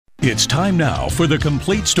It's time now for The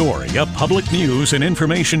Complete Story, a public news and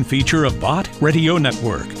information feature of Bott Radio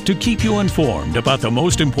Network to keep you informed about the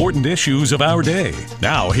most important issues of our day.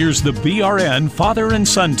 Now, here's the BRN father and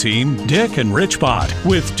son team, Dick and Rich Bott,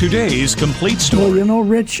 with today's Complete Story. Well, you know,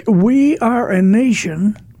 Rich, we are a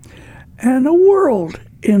nation and a world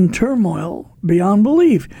in turmoil beyond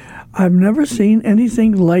belief. I've never seen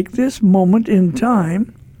anything like this moment in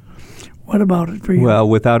time. What about it for you? Well,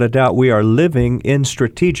 without a doubt, we are living in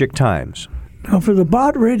strategic times. Now, for the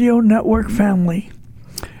Bott Radio Network family,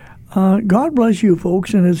 God bless you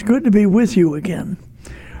folks, and it's good to be with you again.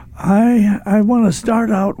 I want to start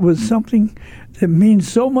out with something that means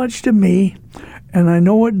so much to me, and I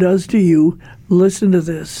know it does to you. Listen to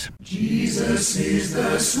this. Jesus is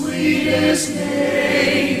the sweetest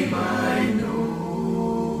name I know,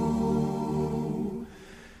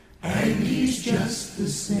 and He's just the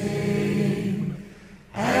same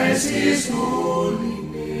as His holy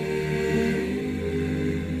name.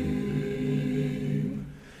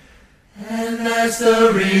 And that's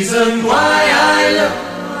the reason why I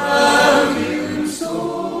love Him so.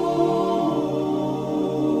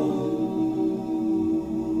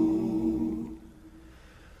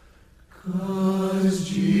 'Cause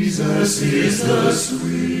Jesus is the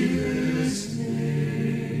sweetest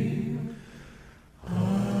name I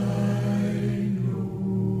know.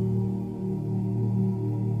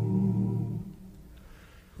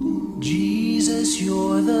 Jesus,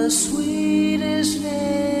 you're the sweetest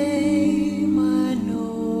name I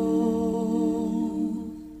know,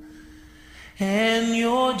 and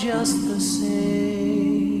you're just the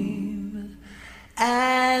same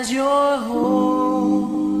as your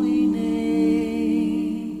holy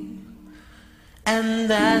name, and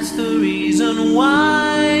that's the reason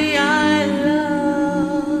why I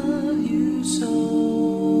love you so.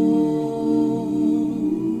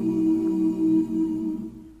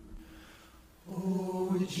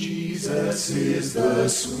 Oh, Jesus is the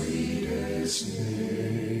sweetest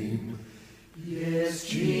name. Yes,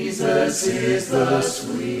 Jesus is the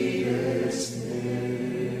sweetest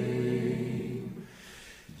name.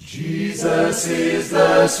 Jesus is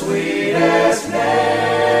the sweetest name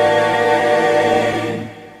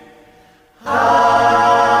I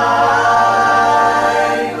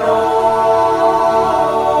know.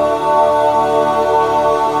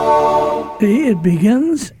 See, it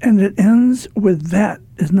begins and it ends with that.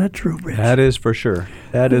 Isn't that true, Rich? That is for sure.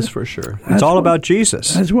 That is for sure. It's all about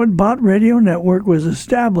Jesus. That's what Bott Radio Network was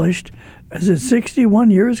established. Is it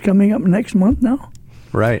 61 years coming up next month now?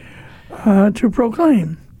 Right. To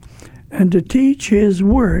proclaim and to teach His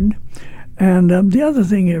Word. And the other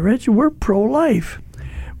thing is, Rich, we're pro-life.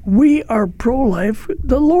 We are pro-life.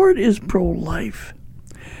 The Lord is pro-life.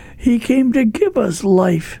 He came to give us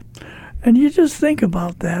life. And you just think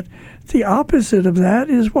about that. The opposite of that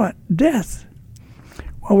is what? Death.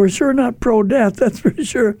 Well, we're sure not pro-death, that's for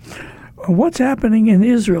sure. What's happening in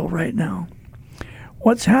Israel right now?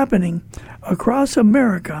 What's happening across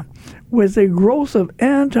America with the growth of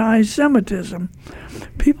anti-Semitism?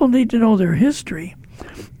 People need to know their history.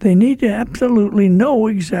 They need to absolutely know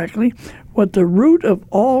exactly what the root of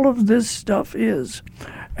all of this stuff is.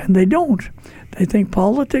 And they don't. They think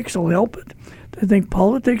politics will help it. They think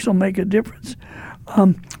politics will make a difference.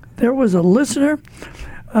 There was a listener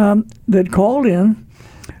that called in,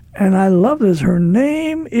 and I love this. Her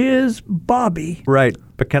name is Bobby. Right.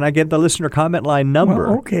 But can I give the listener comment line number?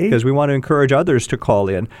 Well, okay. Because we want to encourage others to call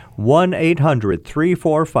in.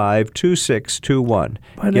 1-800-345-2621.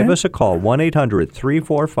 Give us a call.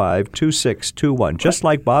 1-800-345-2621. Just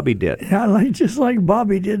like Bobby did. Yeah, just like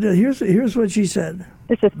Bobby did. Here's what she said.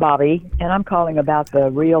 This is Bobby, and I'm calling about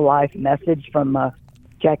the real-life message from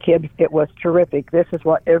Jack Hibbs. It was terrific. This is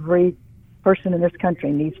what every person in this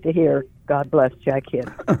country needs to hear. God bless Jack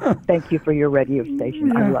Hibbs. Thank you for your radio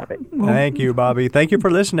station. I love it. Well, thank you, Bobby. Thank you for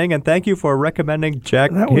listening, and thank you for recommending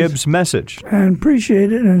Jack Hibbs' message. And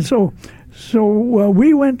appreciate it. And so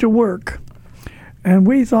we went to work, and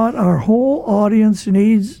we thought our whole audience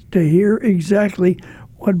needs to hear exactly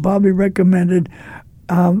what Bobby recommended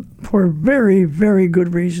for very, very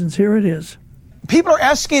good reasons. Here it is. People are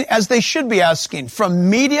asking, as they should be asking, from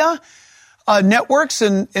media networks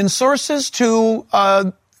and sources to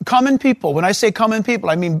common people. When I say common people,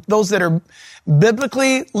 I mean those that are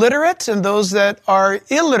biblically literate and those that are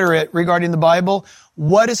illiterate regarding the Bible.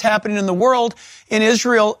 What is happening in the world? In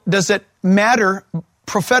Israel, does it matter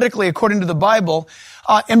prophetically according to the Bible?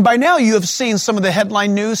 And by now you have seen some of the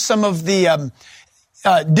headline news, some of the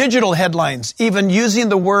digital headlines, even using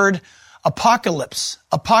the word apocalypse.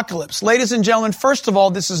 Apocalypse. Ladies and gentlemen, first of all,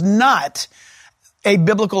 this is not a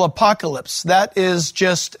biblical apocalypse. That is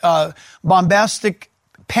just bombastic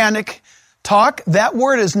panic talk. That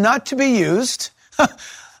word is not to be used.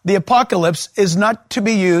 The apocalypse is not to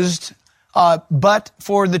be used, but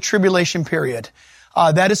for the tribulation period.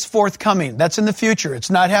 That is forthcoming. That's in the future. It's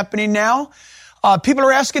not happening now. People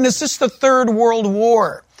are asking, is this the Third World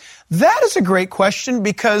War? That is a great question,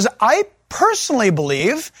 because I personally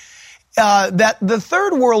believe that the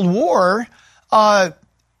Third World War,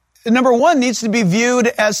 number one, needs to be viewed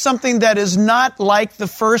as something that is not like the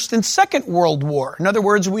First and Second World War. In other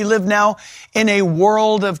words, we live now in a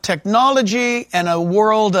world of technology and a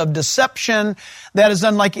world of deception that is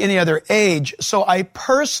unlike any other age. So I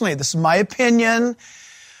personally, this is my opinion,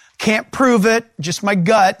 can't prove it, just my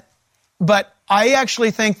gut, but I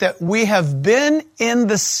actually think that we have been in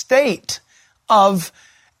the state of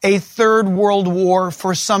a Third World War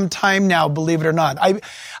for some time now, believe it or not. I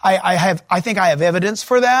think I have evidence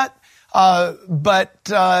for that, but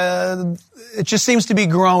it just seems to be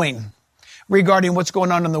growing regarding what's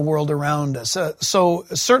going on in the world around us. So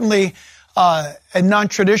certainly a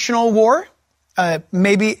non-traditional war,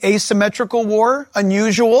 maybe asymmetrical war,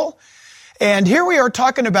 unusual. And here we are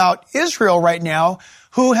talking about Israel right now,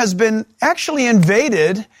 who has been actually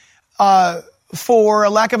invaded, for a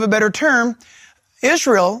lack of a better term.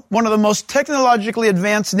 Israel, one of the most technologically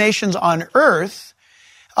advanced nations on earth.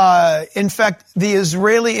 In fact, the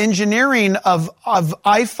Israeli engineering of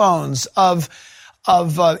iPhones, of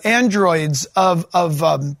Androids,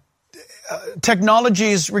 of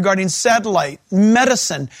technologies regarding satellite,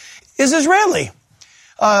 medicine, is Israeli.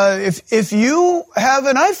 If you have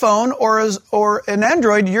an iPhone or an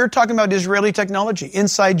Android, you're talking about Israeli technology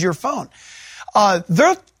inside your phone.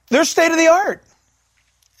 They're state of the art.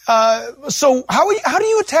 So how do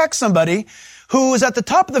you attack somebody who is at the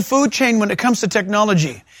top of the food chain when it comes to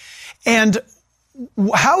technology? And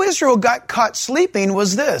how Israel got caught sleeping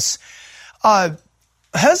was this.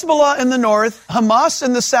 Hezbollah in the north, Hamas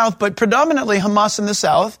in the south, but predominantly Hamas in the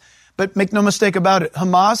south. But make no mistake about it,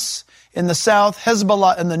 Hamas in the south,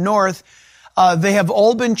 Hezbollah in the north, they have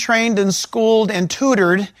all been trained and schooled and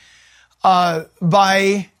tutored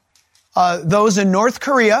by those in North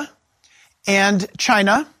Korea and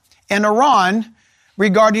China and Iran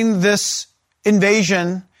regarding this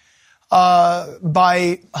invasion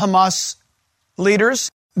by Hamas leaders.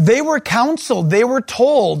 They were counseled, they were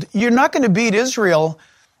told, you're not going to beat Israel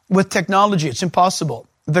with technology. It's impossible.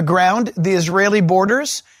 The ground, the Israeli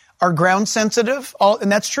borders are ground sensitive,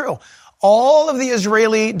 and that's true. All of the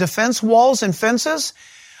Israeli defense walls and fences,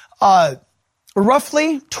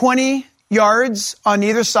 roughly 20 yards on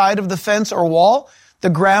either side of the fence or wall. The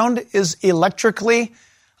ground is electrically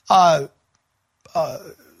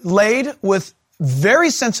laid with very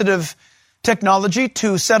sensitive technology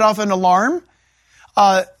to set off an alarm.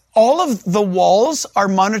 All of the walls are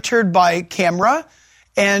monitored by camera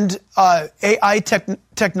and AI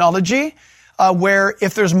technology, where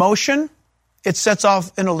if there's motion, it sets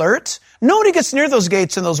off an alert. Nobody gets near those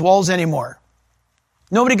gates and those walls anymore.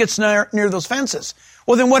 Nobody gets near those fences.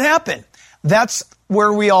 Well, then what happened? That's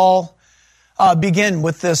where we all begin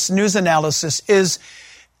with this news analysis, is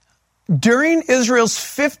during Israel's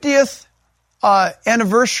 50th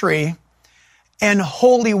anniversary and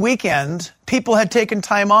Holy Weekend, people had taken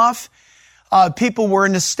time off. People were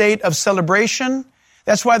in a state of celebration.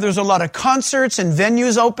 That's why there's a lot of concerts and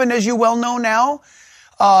venues open, as you well know now.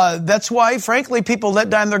 That's why, frankly, people let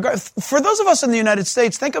down their guard. For those of us in the United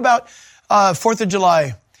States, think about 4th of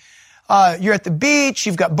July. You're at the beach,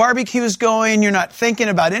 you've got barbecues going, you're not thinking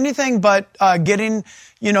about anything but getting,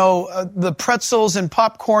 the pretzels and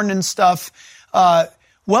popcorn and stuff.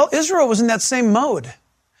 Well, Israel was in that same mode.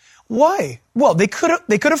 Why? Well, they could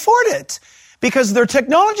afford it because their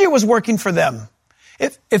technology was working for them.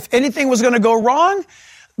 If anything was going to go wrong,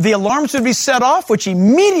 the alarms would be set off, which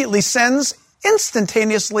immediately sends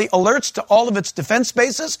instantaneously alerts to all of its defense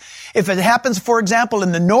bases. If it happens, for example,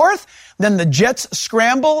 in the north, then the jets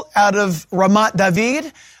scramble out of Ramat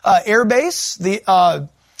David Air Base, the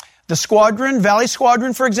squadron, Valley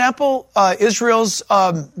Squadron, for example, Israel's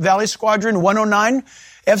Valley Squadron 109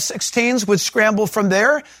 F-16s would scramble from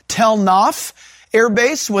there. Tel Naf Air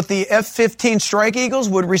Base with the F-15 Strike Eagles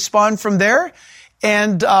would respond from there.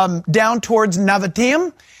 And down towards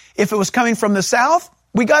Navatim, if it was coming from the south,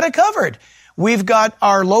 we got it covered. We've got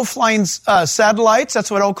our low-flying satellites.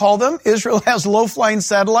 That's what I'll call them. Israel has low-flying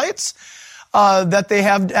satellites that they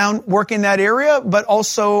have down working that area, but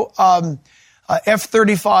also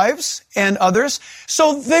F-35s and others.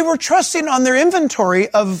 So they were trusting on their inventory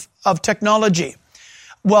of technology.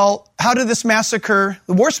 Well, how did this massacre,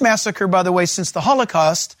 the worst massacre, by the way, since the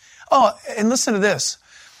Holocaust? Oh, and listen to this.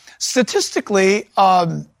 Statistically,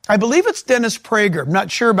 I believe it's Dennis Prager. I'm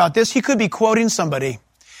not sure about this. He could be quoting somebody.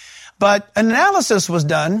 But analysis was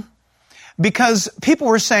done because people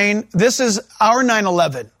were saying, this is our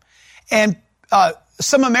 9/11. And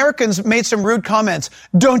some Americans made some rude comments.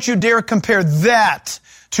 Don't you dare compare that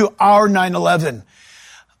to our 9/11.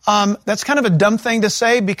 That's kind of a dumb thing to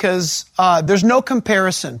say because there's no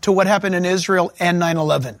comparison to what happened in Israel and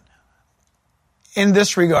 9/11 in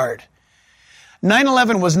this regard.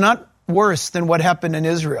 9/11 was not worse than what happened in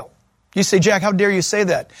Israel. You say, Jack, how dare you say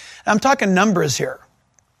that? I'm talking numbers here.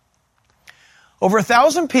 Over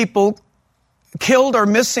 1,000 people killed or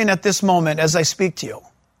missing at this moment as I speak to you.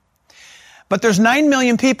 But there's 9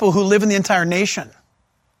 million people who live in the entire nation.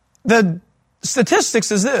 The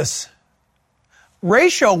statistics is this.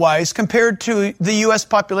 Ratio-wise, compared to the U.S.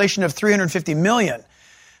 population of 350 million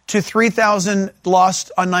to 3,000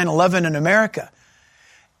 lost on 9/11 in America,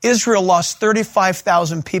 Israel lost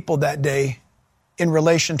 35,000 people that day in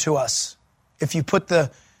relation to us. If you put the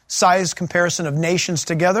size comparison of nations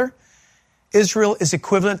together, Israel is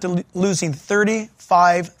equivalent to losing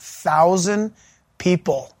 35,000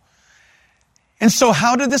 people. And so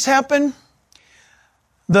how did this happen?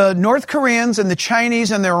 The North Koreans and the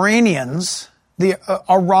Chinese and the Iranians,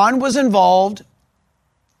 Iran was involved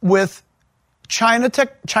with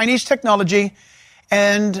Chinese technology,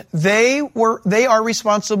 and they are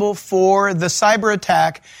responsible for the cyber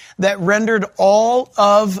attack that rendered all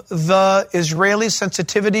of the Israeli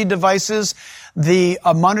sensitivity devices, the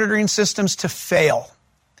monitoring systems to fail.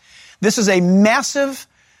 This is a massive,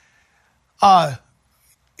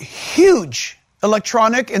 huge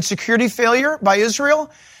electronic and security failure by Israel.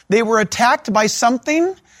 They were attacked by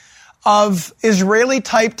something of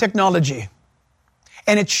Israeli-type technology.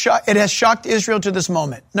 And it has shocked Israel to this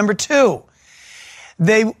moment. Number two,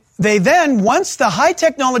 they then, once the high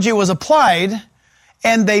technology was applied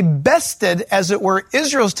and they bested, as it were,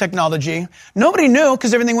 Israel's technology, nobody knew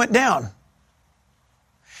because everything went down.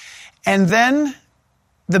 And then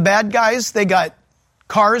the bad guys, they got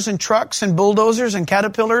cars and trucks and bulldozers and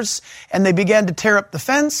caterpillars, and they began to tear up the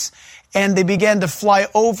fence, and they began to fly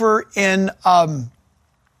over in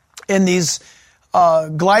these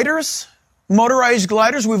gliders, motorized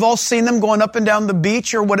gliders. We've all seen them going up and down the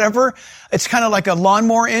beach or whatever. It's kind of like a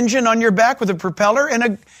lawnmower engine on your back with a propeller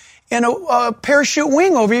and a parachute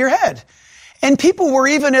wing over your head. And people were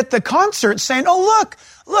even at the concert saying, oh,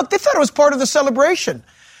 look, they thought it was part of the celebration.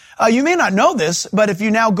 You may not know this, but if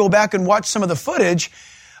you now go back and watch some of the footage,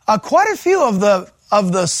 quite a few of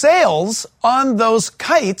the sails on those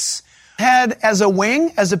kites had as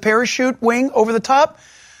a parachute wing over the top,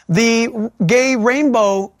 the gay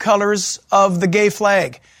rainbow colors of the gay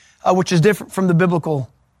flag, which is different from the biblical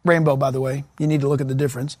rainbow, by the way. You need to look at the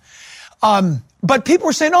difference. But people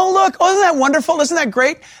were saying, oh, look, isn't that wonderful? Isn't that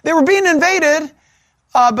great? They were being invaded,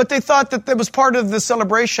 but they thought that was part of the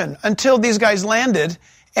celebration until these guys landed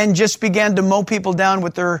and just began to mow people down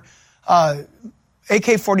with their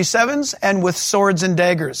AK-47s and with swords and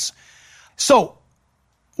daggers. So,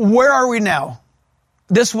 where are we now?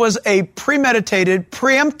 This was a premeditated,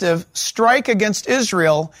 preemptive strike against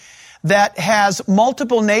Israel that has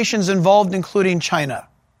multiple nations involved, including China.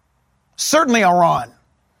 Certainly Iran.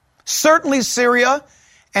 Certainly Syria.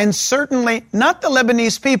 And certainly not the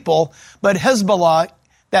Lebanese people, but Hezbollah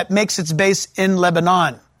that makes its base in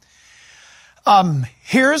Lebanon.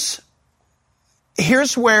 Here's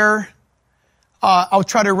where I'll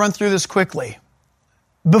try to run through this quickly.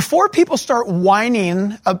 Before people start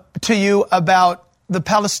whining to you about the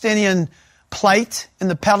Palestinian plight and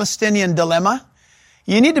the Palestinian dilemma,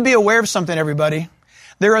 you need to be aware of something, everybody.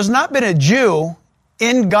 There has not been a Jew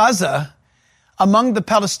in Gaza among the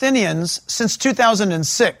Palestinians since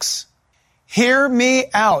 2006. Hear me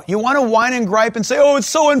out. You want to whine and gripe and say, oh, it's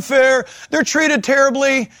so unfair. They're treated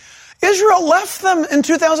terribly. Israel left them in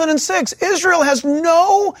 2006. Israel has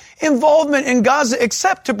no involvement in Gaza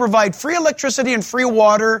except to provide free electricity and free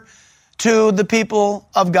water to the people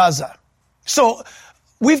of Gaza. So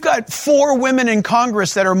we've got 4 women in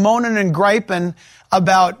Congress that are moaning and griping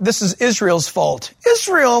about this is Israel's fault.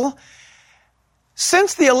 Israel,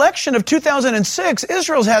 since the election of 2006,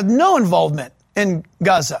 Israel's had no involvement in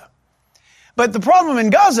Gaza. But the problem in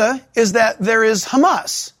Gaza is that there is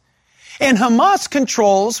Hamas. And Hamas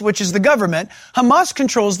controls, which is the government, Hamas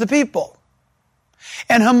controls the people.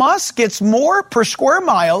 And Hamas gets more per square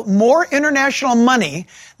mile, more international money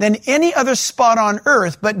than any other spot on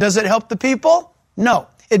earth. But does it help the people? No.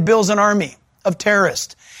 It builds an army of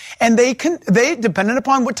terrorists. And they, depending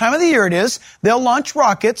upon what time of the year it is, they'll launch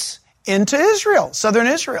rockets into Israel, southern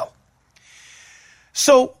Israel.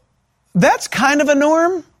 So that's kind of a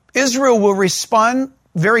norm. Israel will respond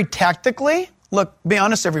very tactically. Look, be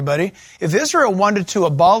honest, everybody. If Israel wanted to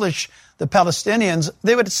abolish the Palestinians,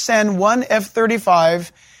 they would send one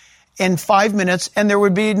F-35 in 5 minutes and there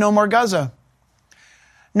would be no more Gaza.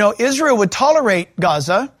 No, Israel would tolerate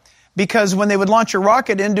Gaza because when they would launch a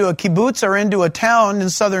rocket into a kibbutz or into a town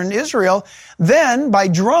in southern Israel, then by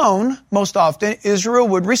drone, most often, Israel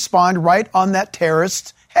would respond right on that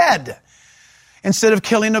terrorist's head instead of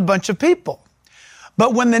killing a bunch of people.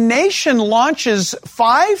 But when the nation launches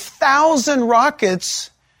 5,000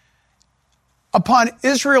 rockets upon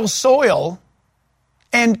Israel's soil,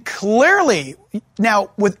 and clearly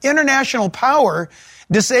now with international power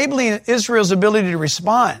disabling Israel's ability to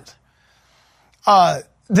respond,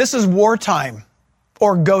 this is wartime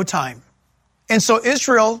or go time. And so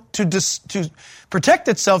Israel, to protect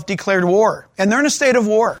itself, declared war. And they're in a state of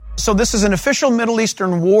war. So this is an official Middle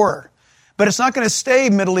Eastern war. But it's not going to stay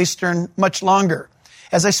Middle Eastern much longer.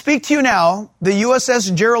 As I speak to you now, the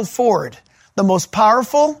USS Gerald Ford, the most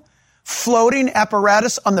powerful floating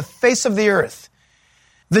apparatus on the face of the earth.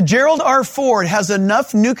 The Gerald R. Ford has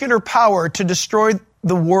enough nuclear power to destroy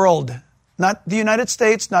the world. Not the United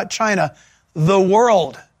States, not China, the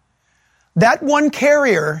world. That one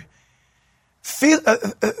carrier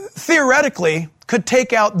theoretically could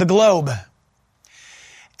take out the globe.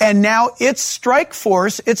 And now its strike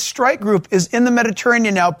force, its strike group is in the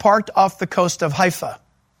Mediterranean now, parked off the coast of Haifa.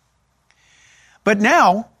 But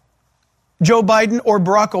now, Joe Biden or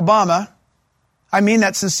Barack Obama, I mean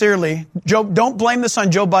that sincerely, don't blame this on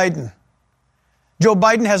Joe Biden. Joe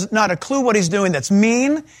Biden has not a clue what he's doing. That's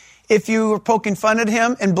mean if you are poking fun at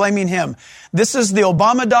him and blaming him. This is the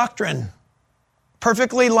Obama doctrine.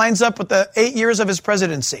 Perfectly lines up with the 8 years of his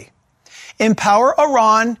presidency. Empower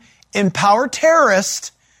Iran, empower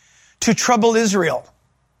terrorists to trouble Israel.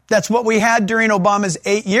 That's what we had during Obama's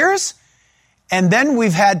 8 years. And then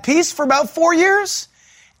we've had peace for about 4 years.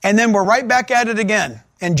 And then we're right back at it again.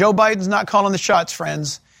 And Joe Biden's not calling the shots,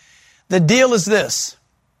 friends. The deal is this.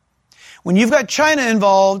 When you've got China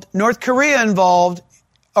involved, North Korea involved,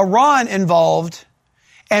 Iran involved,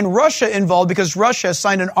 and Russia involved because Russia has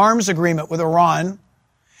signed an arms agreement with Iran,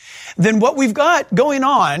 then what we've got going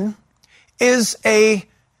on is a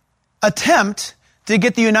attempt to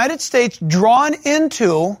get the United States drawn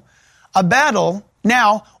into a battle,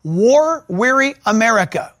 now war-weary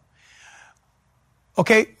America.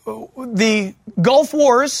 Okay, the Gulf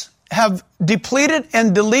Wars have depleted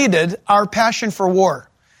and deleted our passion for war.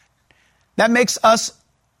 That makes us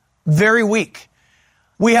very weak.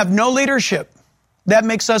 We have no leadership. That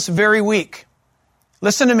makes us very weak.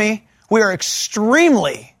 Listen to me. We are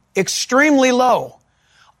extremely, extremely low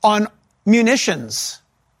on munitions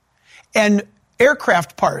and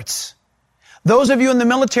aircraft parts. Those of you in the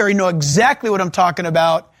military know exactly what I'm talking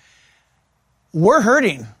about. We're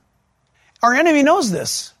hurting. Our enemy knows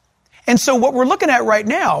this. And so what we're looking at right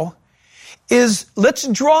now is let's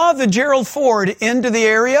draw the Gerald Ford into the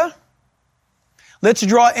area. Let's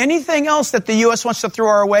draw anything else that the U.S. wants to throw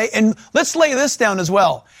our way. And let's lay this down as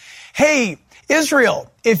well. Hey,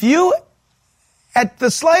 Israel, if you, at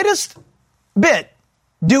the slightest bit,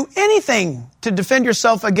 do anything to defend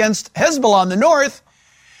yourself against Hezbollah in the north,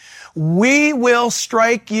 we will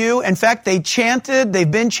strike you. In fact,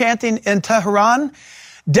 they've been chanting in Tehran,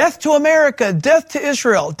 death to America, death to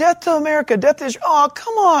Israel, death to America, death to Israel. Oh,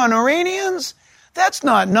 come on, Iranians. That's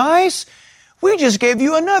not nice. We just gave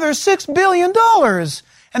you another $6 billion.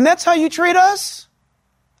 And that's how you treat us?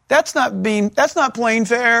 That's not playing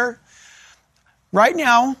fair. Right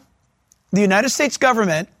now, the United States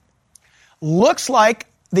government looks like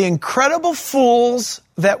the incredible fools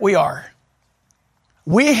that we are.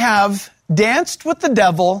 We have danced with the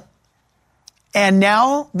devil, and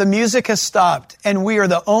now the music has stopped, and we are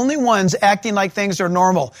the only ones acting like things are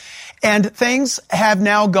normal. And things have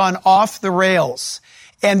now gone off the rails.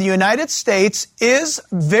 And the United States is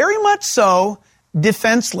very much so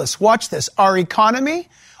defenseless. Watch this. Our economy,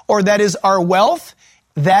 or that is our wealth,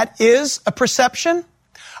 that is a perception.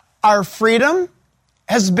 Our freedom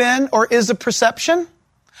has been or is a perception.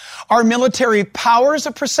 Our military power is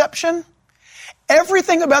a perception.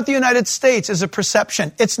 Everything about the United States is a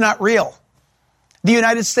perception. It's not real. The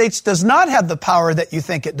United States does not have the power that you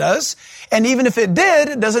think it does. And even if it did,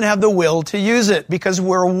 it doesn't have the will to use it because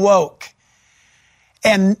we're woke.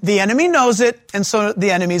 And the enemy knows it, and so the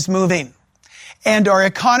enemy's moving. And our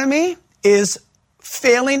economy is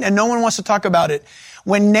failing, and no one wants to talk about it.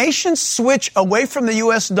 When nations switch away from the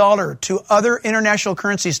U.S. dollar to other international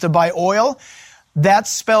currencies to buy oil, that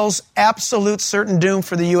spells absolute certain doom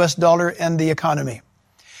for the U.S. dollar and the economy.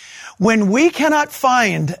 When we cannot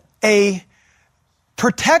find a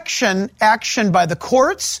protection action by the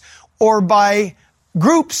courts or by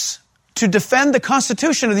groups to defend the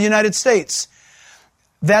Constitution of the United States,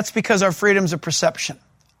 That's because our freedom's of perception.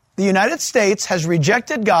 The United States has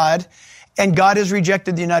rejected God, and God has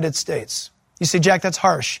rejected the United States. You say, Jack, that's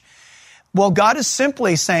harsh. Well, God is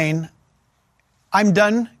simply saying, I'm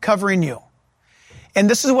done covering you. And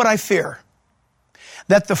this is what I fear,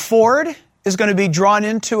 that the Ford is going to be drawn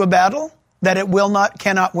into a battle that it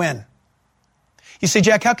cannot win. You say,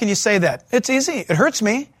 Jack, how can you say that? It's easy. It hurts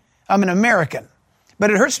me. I'm an American,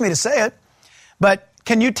 but it hurts me to say it. But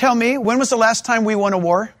can you tell me, when was the last time we won a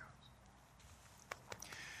war?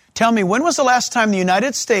 Tell me, when was the last time the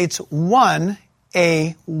United States won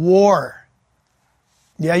a war?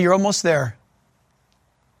 Yeah, you're almost there.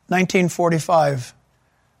 1945,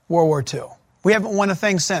 World War II. We haven't won a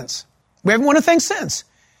thing since.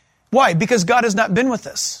 Why? Because God has not been with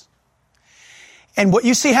us. And what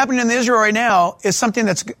you see happening in Israel right now is something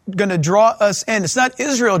that's going to draw us in. It's not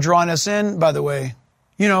Israel drawing us in, by the way.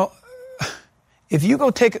 You know, if you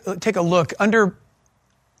go take a look under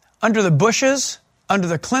the Bushes, under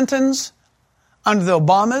the Clintons, under the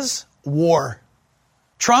Obamas, war.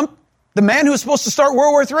 Trump, the man who was supposed to start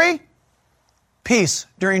World War III, peace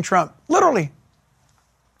during Trump. Literally,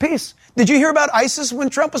 peace. Did you hear about ISIS when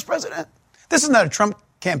Trump was president? This is not a Trump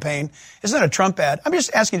campaign. It's not a Trump ad. I'm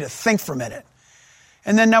just asking you to think for a minute.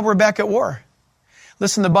 And then now we're back at war.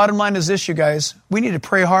 Listen, the bottom line is this, you guys. We need to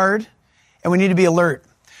pray hard, and we need to be alert.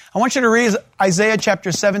 I want you to read Isaiah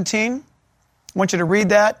chapter 17. I want you to read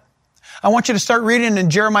that. I want you to start reading in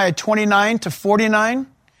Jeremiah 29 to 49.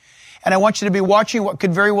 And I want you to be watching what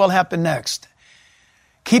could very well happen next.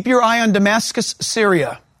 Keep your eye on Damascus,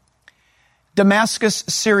 Syria. Damascus,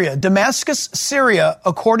 Syria. Damascus, Syria,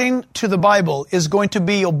 according to the Bible, is going to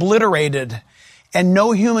be obliterated, and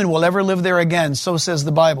no human will ever live there again. So says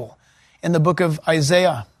the Bible in the book of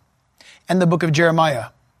Isaiah and the book of Jeremiah.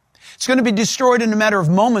 It's going to be destroyed in a matter of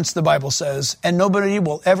moments, the Bible says, and nobody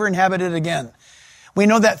will ever inhabit it again. We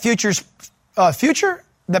know that future's future,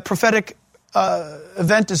 that prophetic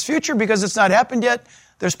event is future because it's not happened yet.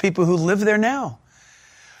 There's people who live there now.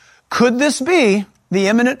 Could this be the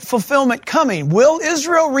imminent fulfillment coming? Will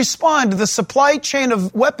Israel respond to the supply chain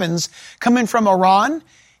of weapons coming from Iran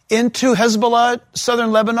into Hezbollah,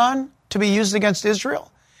 southern Lebanon, to be used against Israel?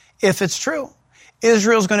 If it's true,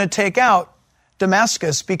 Israel's going to take out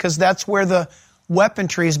Damascus because that's where the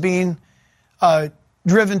weaponry is being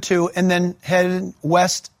driven to and then headed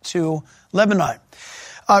west to Lebanon.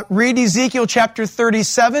 Read Ezekiel chapter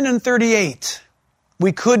 37 and 38.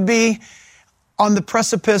 We could be on the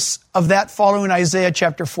precipice of that following Isaiah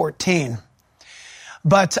chapter 14.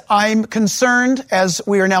 But I'm concerned, as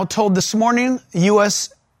we are now told this morning,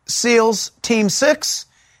 U.S. SEALs Team 6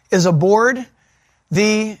 is aboard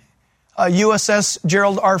the USS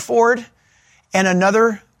Gerald R. Ford, and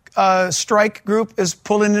another strike group is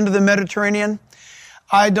pulling into the Mediterranean.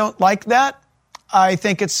 I don't like that. I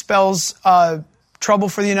think it spells trouble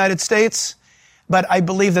for the United States, but I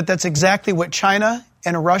believe that that's exactly what China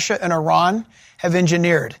and Russia and Iran have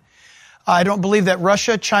engineered. I don't believe that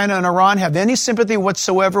Russia, China, and Iran have any sympathy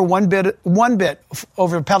whatsoever, one bit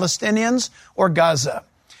over Palestinians or Gaza.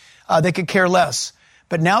 They could care less.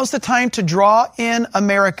 But now's the time to draw in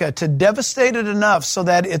America, to devastate it enough so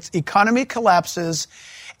that its economy collapses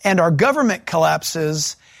and our government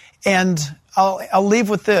collapses. And I'll leave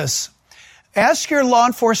with this. Ask your law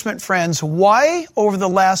enforcement friends, why over the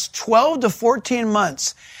last 12 to 14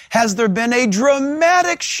 months has there been a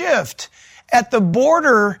dramatic shift at the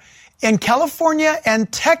border in California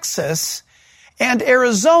and Texas and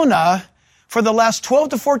Arizona for the last 12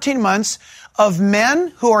 to 14 months of men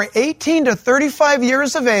who are 18 to 35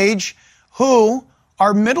 years of age who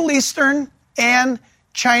are Middle Eastern and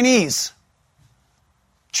Chinese.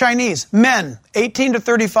 Chinese, men, 18 to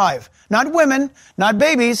 35. Not women, not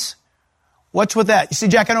babies. What's with that? You see,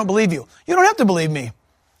 Jack, I don't believe you. You don't have to believe me.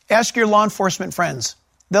 Ask your law enforcement friends.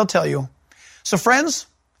 They'll tell you. So friends,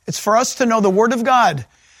 it's for us to know the Word of God.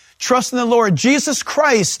 Trust in the Lord. Jesus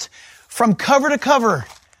Christ, from cover to cover,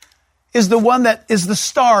 is the one that is the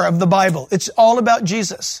star of the Bible. It's all about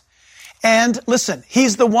Jesus. And listen,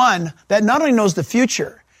 He's the one that not only knows the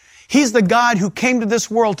future, He's the God who came to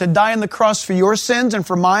this world to die on the cross for your sins and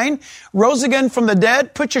for mine, rose again from the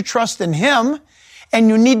dead. Put your trust in Him, and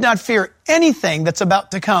you need not fear anything that's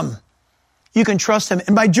about to come. You can trust Him.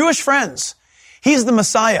 And my Jewish friends, He's the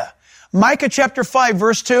Messiah. Micah chapter 5,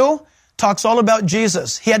 verse 2 talks all about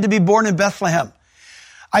Jesus. He had to be born in Bethlehem.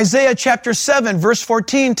 Isaiah chapter 7, verse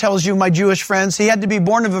 14 tells you, my Jewish friends, He had to be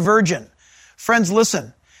born of a virgin. Friends,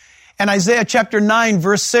 listen. And Isaiah chapter 9,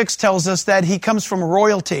 verse 6 tells us that He comes from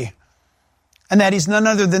royalty and that He's none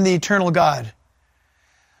other than the eternal God.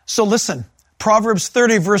 So listen, Proverbs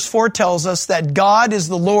 30 verse 4 tells us that God is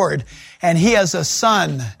the Lord and He has a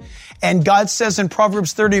son. And God says in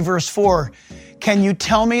Proverbs 30 verse 4, can you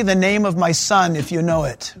tell me the name of my son if you know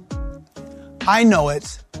it? I know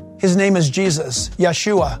it. His name is Jesus,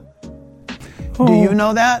 Yeshua. Oh. Do you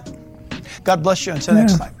know that? God bless you. Until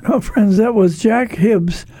next time. Oh, friends, that was Jack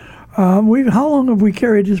Hibbs. How long have we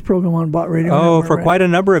carried this program on Bot Radio? Oh, for quite a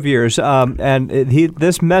number of years.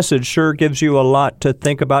 This message sure gives you a lot to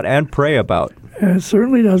think about and pray about. It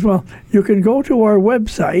certainly does. Well, you can go to our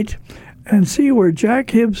website and see where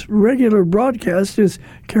Jack Hibbs' regular broadcast is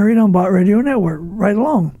carried on Bot Radio Network right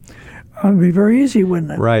along. It'd be very easy,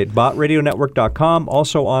 wouldn't it? Right. BotRadioNetwork.com,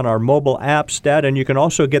 also on our mobile apps, Dad, and you can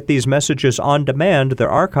also get these messages on demand. They're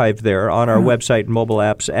archived there on our website and mobile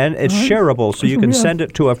apps, and it's shareable, so you can send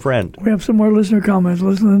it to a friend. We have some more listener comments.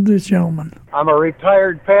 Listen to this gentleman. I'm a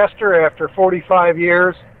retired pastor after 45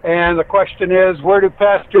 years, and the question is, where do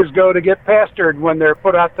pastors go to get pastored when they're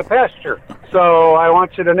put out to pasture? So I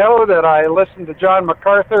want you to know that I listen to John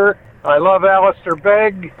MacArthur. I love Alistair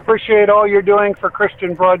Begg. Appreciate all you're doing for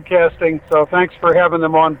Christian broadcasting. So thanks for having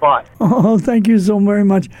them on Bot. Oh, thank you so very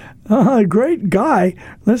much. Great guy.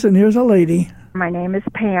 Listen, here's a lady. My name is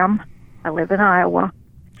Pam. I live in Iowa.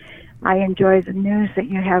 I enjoy the news that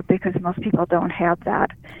you have because most people don't have that.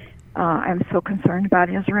 I'm so concerned about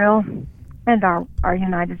Israel and our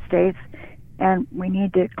United States, and we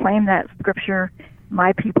need to claim that scripture,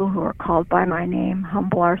 my people who are called by my name,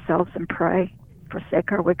 humble ourselves and pray,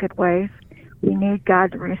 forsake our wicked ways. We need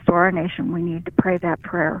God to restore our nation. We need to pray that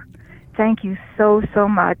prayer. Thank you so, so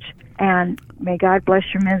much, and may God bless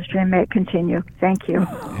your ministry and may it continue. Thank you.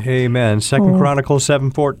 Amen. 2 Chronicles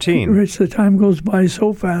 7:14. Rich, the time goes by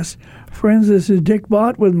so fast. Friends, this is Dick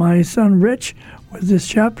Bott with my son Rich with this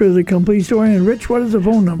chapter of The Complete Story. And Rich, what is the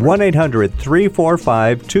phone number?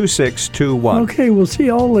 1-800-345-2621. Okay, we'll see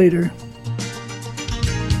you all later.